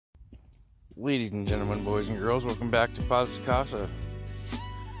Ladies and gentlemen, boys and girls, welcome back to Pawz's Casa.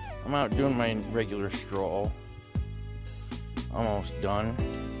 I'm out doing my regular stroll. Almost done.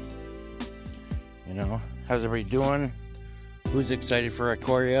 You know, how's everybody doing? Who's excited for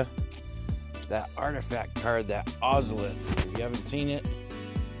Ikoria? That artifact card, that Ozolith. If you haven't seen it,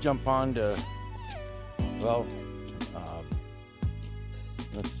 jump on to, well,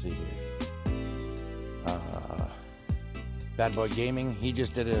 let's see here. Bad Boy Gaming, he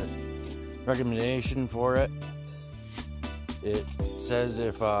just did a recommendation for it. It says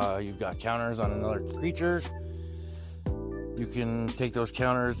if you've got counters on another creature, you can take those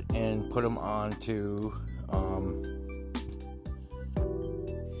counters and put them onto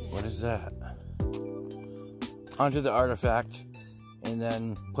what is that? Onto the artifact, and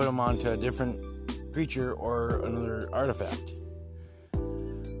then put them onto a different creature or another artifact.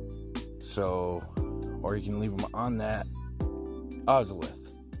 So, or you can leave them on that Ozolith.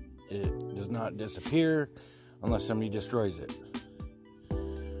 It does not disappear unless somebody destroys it.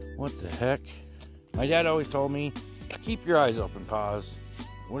 What the heck? My dad always told me, keep your eyes open, Pawz.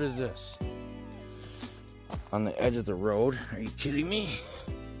 What is this? On the edge of the road? Are you kidding me?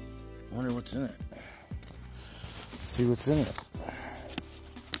 I wonder what's in it. Let's see what's in it.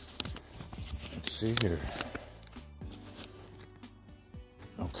 Let's see here.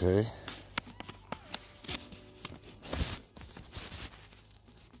 Okay.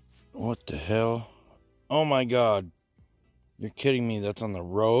 What the hell? Oh my god. You're kidding me, that's on the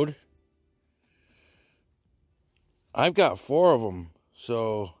road? I've got 4 of them.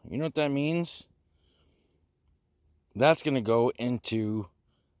 So, you know what that means? That's going to go into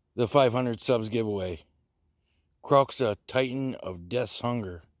the 500 subs giveaway. Croxa, Titan of Death's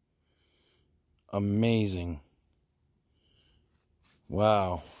Hunger. Amazing.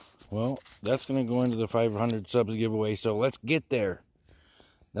 Wow. Well, that's going to go into the 500 subs giveaway. So, let's get there.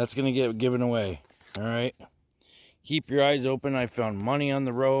 That's going to get given away. Alright? Keep your eyes open. I found money on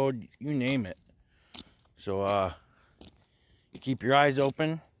the road. You name it. So, keep your eyes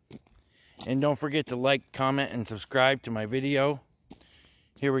open. And don't forget to like, comment, and subscribe to my video.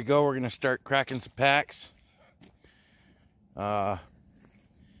 Here we go. We're going to start cracking some packs. Shout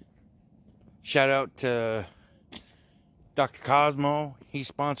out to Dr. COSMO. He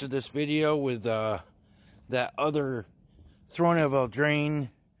sponsored this video with that other Throne of Eldraine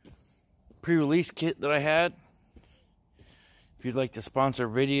pre-release kit that I had. If you'd like to sponsor a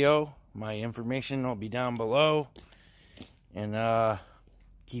video, my information will be down below. And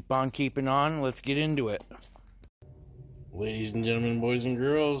keep on keeping on. Let's get into it. Ladies and gentlemen, boys and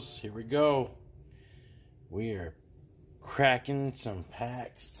girls, here we go. We are cracking some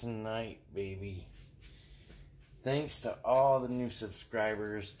packs tonight, baby. Thanks to all the new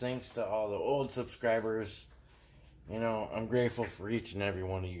subscribers. Thanks to all the old subscribers. You know, I'm grateful for each and every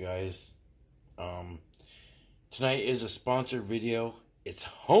one of you guys. Tonight is a sponsored video. It's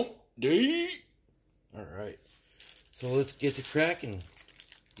Hump Day. Alright. So let's get to cracking.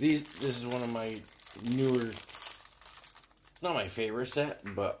 This is one of my newer, not my favorite set,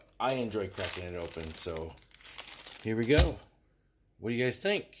 but I enjoy cracking it open. So here we go. What do you guys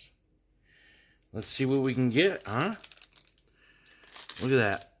think? Let's see what we can get, huh? Look at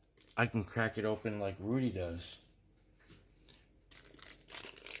that. I can crack it open like Rudy does.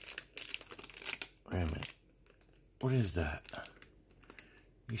 Wait a minute. What is that?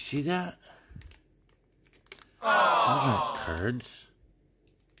 You see that? Those aren't cards.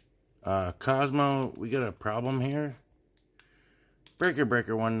 Cosmo, we got a problem here. Breaker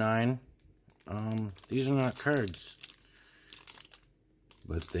 19. These are not cards.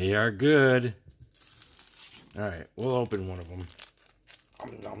 But they are good. Alright, we'll open one of them.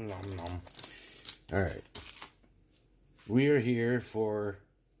 Nom, nom, nom. Alright. We are here for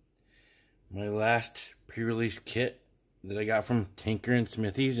my last pre-release kit that I got from Tinker and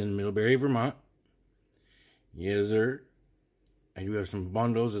Smithy's in Middlebury, Vermont. Yes, sir. I do have some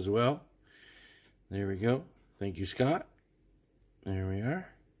bundles as well. There we go. Thank you, Scott. There we are.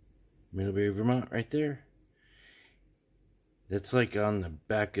 Middlebury, Vermont, right there. That's like on the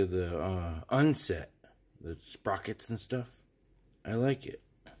back of the unset. The sprockets and stuff. I like it.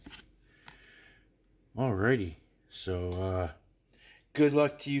 Alrighty. So, good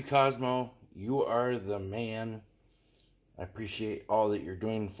luck to you, Cosmo. You are the man. I appreciate all that you're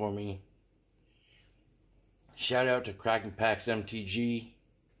doing for me. Shout out to Cracking Packs MTG.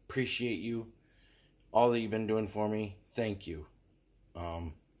 Appreciate you. All that you've been doing for me. Thank you.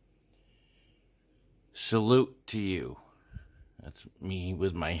 Salute to you. That's me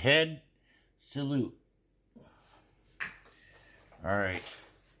with my head. Salute. Alright.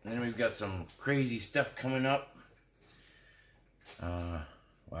 Then we've got some crazy stuff coming up.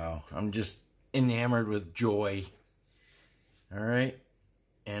 Wow. know. I'm just enamored with joy. Alright.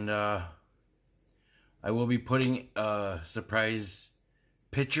 And I will be putting a surprise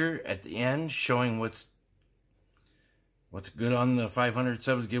picture at the end showing what's good on the 500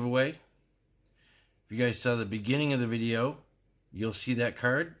 subs giveaway. If you guys saw the beginning of the video, you'll see that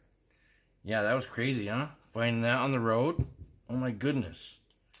card. Yeah, that was crazy, huh? Finding that on the road. Oh my goodness.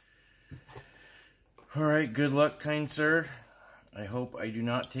 Alright, good luck, kind sir. I hope I do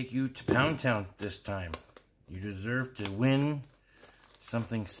not take you to Pound Town this time. You deserve to win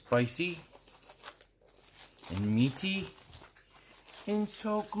something spicy and meaty and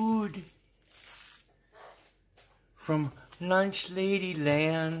so good from Lunch Lady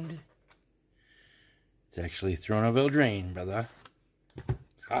Land. It's actually Throne of Eldraine, brother.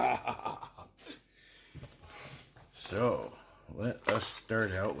 So, let us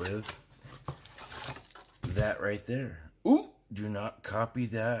start out with that right there. Ooh, do not copy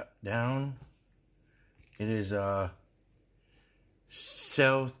that down. It is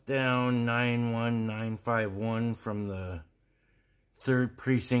Southdown 91951 from the 3rd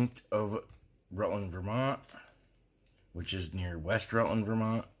precinct of Rutland, Vermont, which is near West Rutland,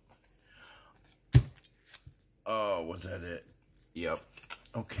 Vermont. Oh, was that it? Yep.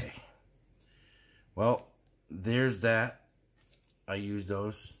 Okay. Well, there's that. I use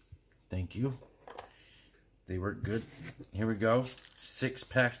those. Thank you. They work good. Here we go. 6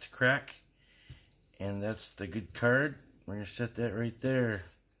 packs to crack. And that's the good card. We're going to set that right there.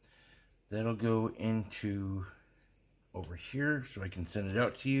 That'll go into over here so I can send it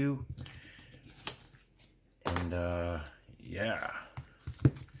out to you. And, yeah.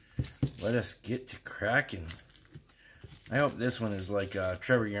 Let us get to cracking. I hope this one is like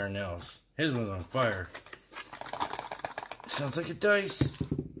Trevor Yarnell's. His one's on fire. Sounds like a dice.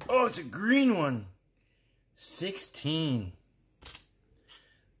 Oh, it's a green one. 16.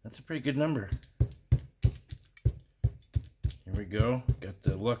 That's a pretty good number. Here we go. Got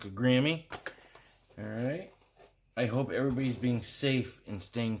the luck of Grammy. Alright. I hope everybody's being safe and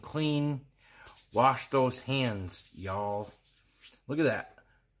staying clean. Wash those hands, y'all. Look at that.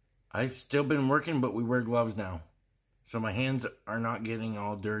 I've still been working, but we wear gloves now. So my hands are not getting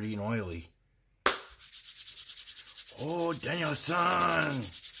all dirty and oily. Oh, Daniel-san!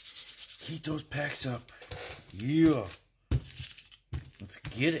 Heat those packs up. Yeah. Let's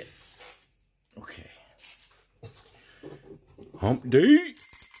get it. Okay. Hump day.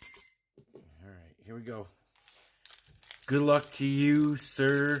 Alright, here we go. Good luck to you,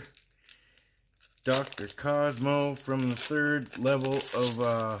 sir. Dr. Cosmo from the 3rd level of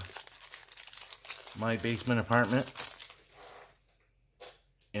my basement apartment.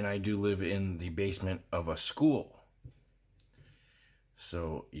 And I do live in the basement of a school.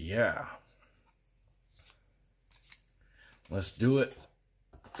 So, yeah. Let's do it.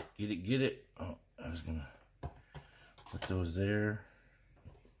 Get it, get it. Oh, I was going to put those there.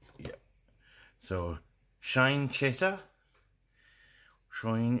 Yeah. So, Shine Chaser.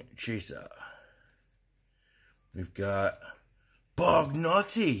 Shine Chaser. We've got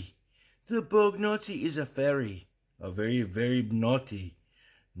Bognaughty. The Bognaughty is a fairy. A very, very naughty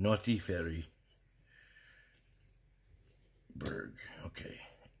fairy. Berg. Okay.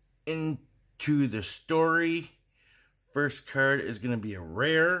 Into the story. First card is going to be a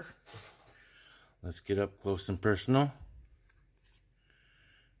rare. Let's get up close and personal.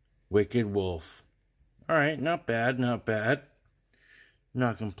 Wicked Wolf. Alright, not bad, not bad.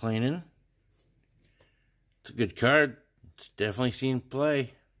 Not complaining. It's a good card. It's definitely seen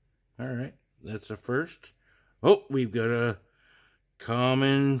play. Alright, that's a first. Oh, we've got a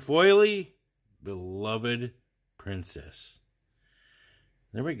common foily. Beloved Princess.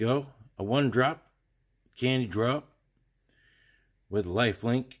 There we go. A 1-drop. Candy drop. With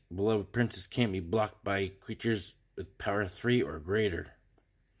lifelink. Beloved Princess can't be blocked by creatures with power 3 or greater.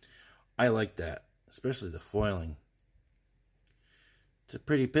 I like that. Especially the foiling. It's a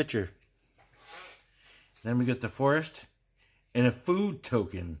pretty picture. Then we got the forest. And a food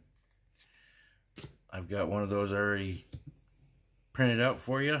token. I've got one of those already printed out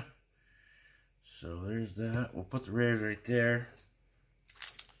for you. So there's that. We'll put the rares right there.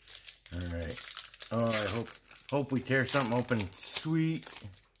 Alright. Oh, I hope we tear something open. Sweet.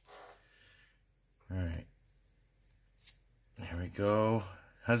 Alright. There we go.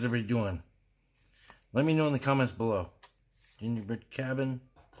 How's everybody doing? Let me know in the comments below. Gingerbread Cabin.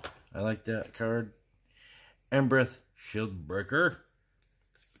 I like that card. Embereth Shieldbreaker.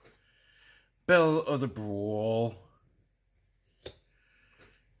 Belle of the Brawl.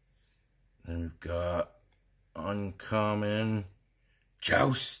 Then we've got uncommon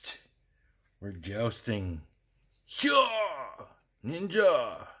Joust. We're jousting. Sure!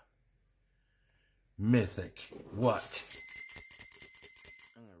 Ninja! mythic. What?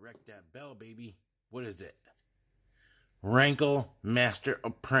 I'm gonna wreck that bell, baby. What is it? Rankle, Master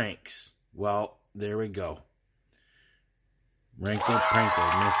of Pranks. Well, there we go. Rankle, Prankle,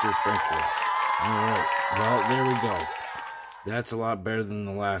 Mr. Prankle. Alright, well, there we go. That's a lot better than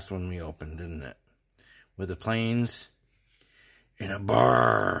the last one we opened, isn't it? With the planes in a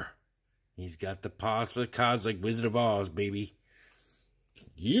bar. He's got the paws for the cause like Wizard of Oz, baby.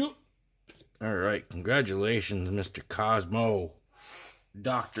 You. Alright, congratulations, Mr. Cosmo.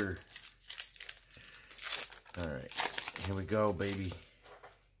 Doctor. Alright, here we go, baby.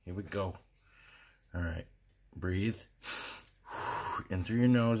 Here we go. Alright, breathe. In through your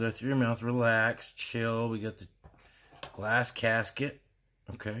nose, out through your mouth. Relax, chill. We got the glass casket.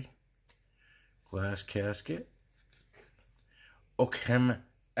 Okay. Glass casket. Ochem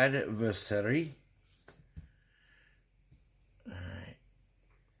adversary. Alright.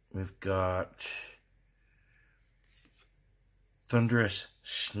 We've got Thunderous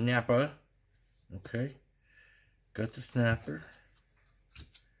Snapper. Okay. Got the snapper.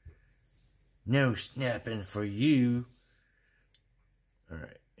 No snapping for you.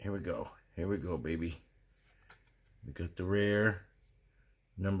 Alright, here we go. Here we go, baby. We got the rare.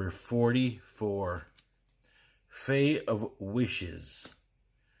 Number 44. Fae of Wishes.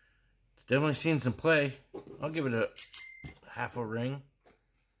 Definitely seen some play. I'll give it a half a ring.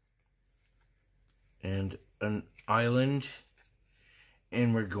 And an island.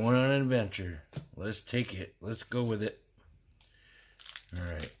 And we're going on an adventure. Let's take it. Let's go with it.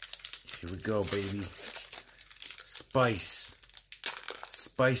 Alright. Here we go, baby. Spice.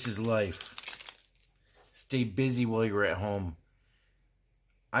 Spice is life. Stay busy while you're at home.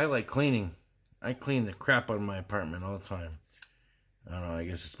 I like cleaning. I clean the crap out of my apartment all the time. I don't know, I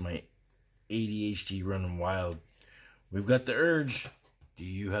guess it's my ADHD running wild. We've got the urge. Do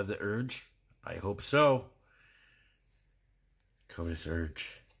you have the urge? I hope so. Covetous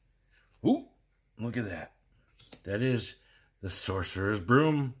urge. Ooh, look at that. That is the Sorcerer's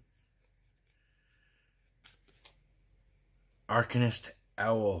Broom. Arcanist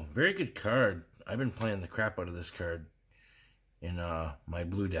Owl. Very good card. I've been playing the crap out of this card in my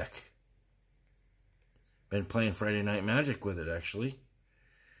blue deck. Been playing Friday Night Magic with it, actually.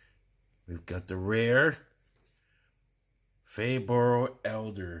 We've got the rare Faeboro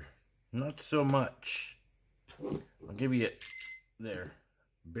Elder. Not so much. I'll give you it there.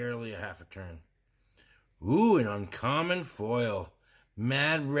 Barely a half a turn. Ooh, an uncommon foil.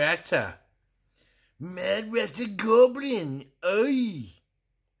 Mad Ratta. Mad Ratta Goblin. Aye.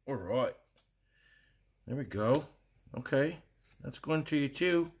 Alright. There we go. Okay. That's going to you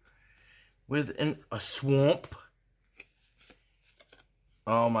too. With a swamp.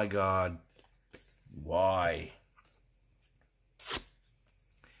 Oh my god. Why?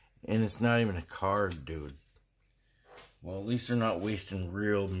 And it's not even a card, dude. Well, at least they're not wasting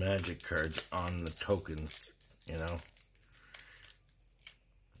real magic cards on the tokens, you know?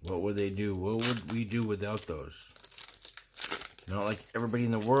 What would they do? What would we do without those? Not like everybody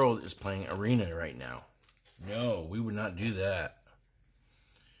in the world is playing Arena right now. No, we would not do that.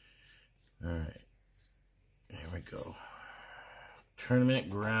 Alright. Here we go.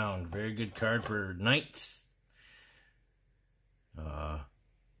 Tournament Ground. Very good card for Knights.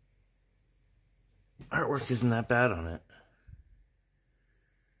 Artwork isn't that bad on it.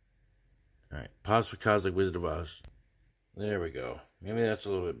 Alright. Pause for Cosmic Wizard of Oz. There we go. Maybe that's a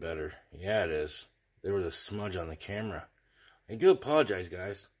little bit better. Yeah, it is. There was a smudge on the camera. I do apologize,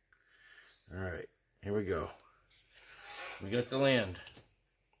 guys. Alright. Here we go. We got the land.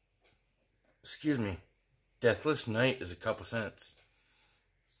 Excuse me. Deathless Knight is a couple cents.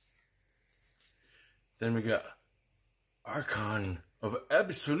 Then we got Archon of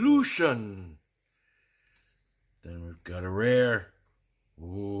Absolution. Then we've got a rare.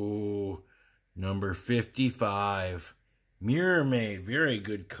 Ooh, number 55. Mirror Maid. Very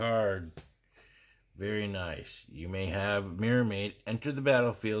good card. Very nice. You may have Mirror Maid enter the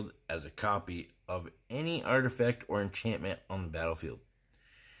battlefield as a copy of any artifact or enchantment on the battlefield.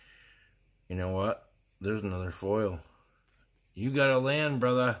 You know what? There's another foil. You got to land,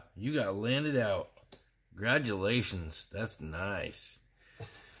 brother. You got to land it out. Congratulations. That's nice.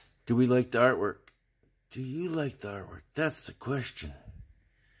 Do we like the artwork? Do you like the artwork? That's the question.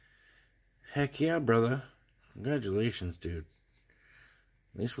 Heck yeah, brother. Congratulations, dude.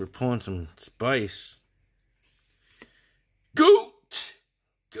 At least we're pulling some spice. Goat!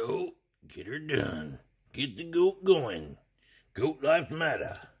 Goat, get her done. Get the goat going. Goat life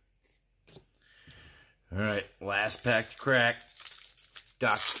matter. Alright, last pack to crack.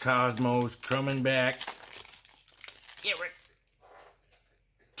 Dr. Cosmo's coming back. Get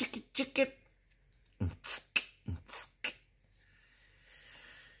it. Chicken.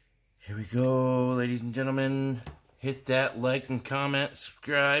 go, ladies and gentlemen. Hit that like and comment,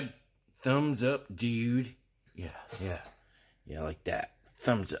 subscribe, thumbs up, dude. Yeah, like that.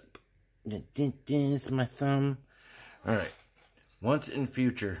 Thumbs up. This is my thumb. Alright. Once in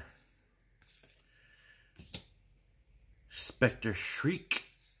future. Spectre Shriek.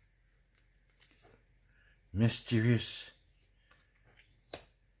 Mysterious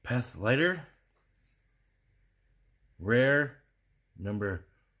Pathlighter. Rare number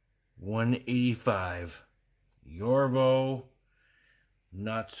 185. Yorvo,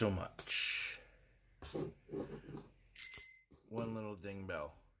 not so much. One little ding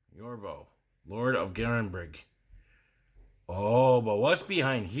bell. Yorvo, Lord of Garenbrig. Oh, but what's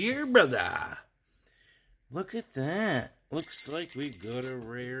behind here, brother? Look at that. Looks like we got a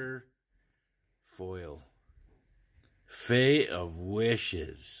rare foil. Fae of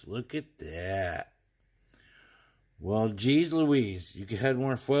Wishes. Look at that. Well, geez Louise, you had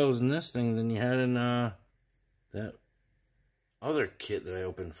more foils in this thing than you had in that other kit that I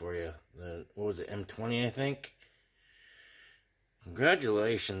opened for you. What was it, M20, I think?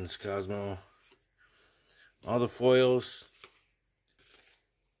 Congratulations, Cosmo. All the foils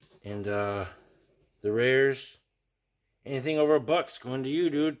and the rares. Anything over $1 going to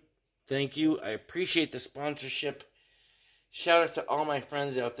you, dude. Thank you. I appreciate the sponsorship. Shout out to all my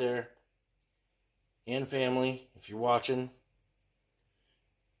friends out there and family, if you're watching.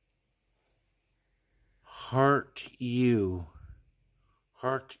 Heart you.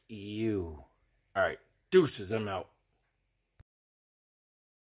 Heart you. Alright, deuces, I'm out.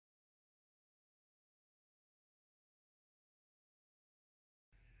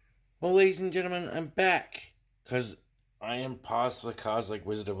 Well, ladies and gentlemen, I'm back. Because I am paused for the cause like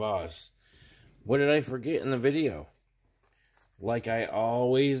Wizard of Oz. What did I forget in the video? Like I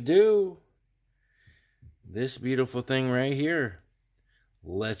always do. This beautiful thing right here.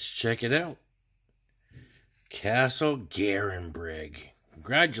 Let's check it out. Castle Garenbrig.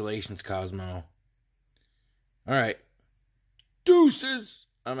 Congratulations, Cosmo. Alright. Deuces.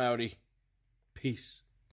 I'm outie. Peace.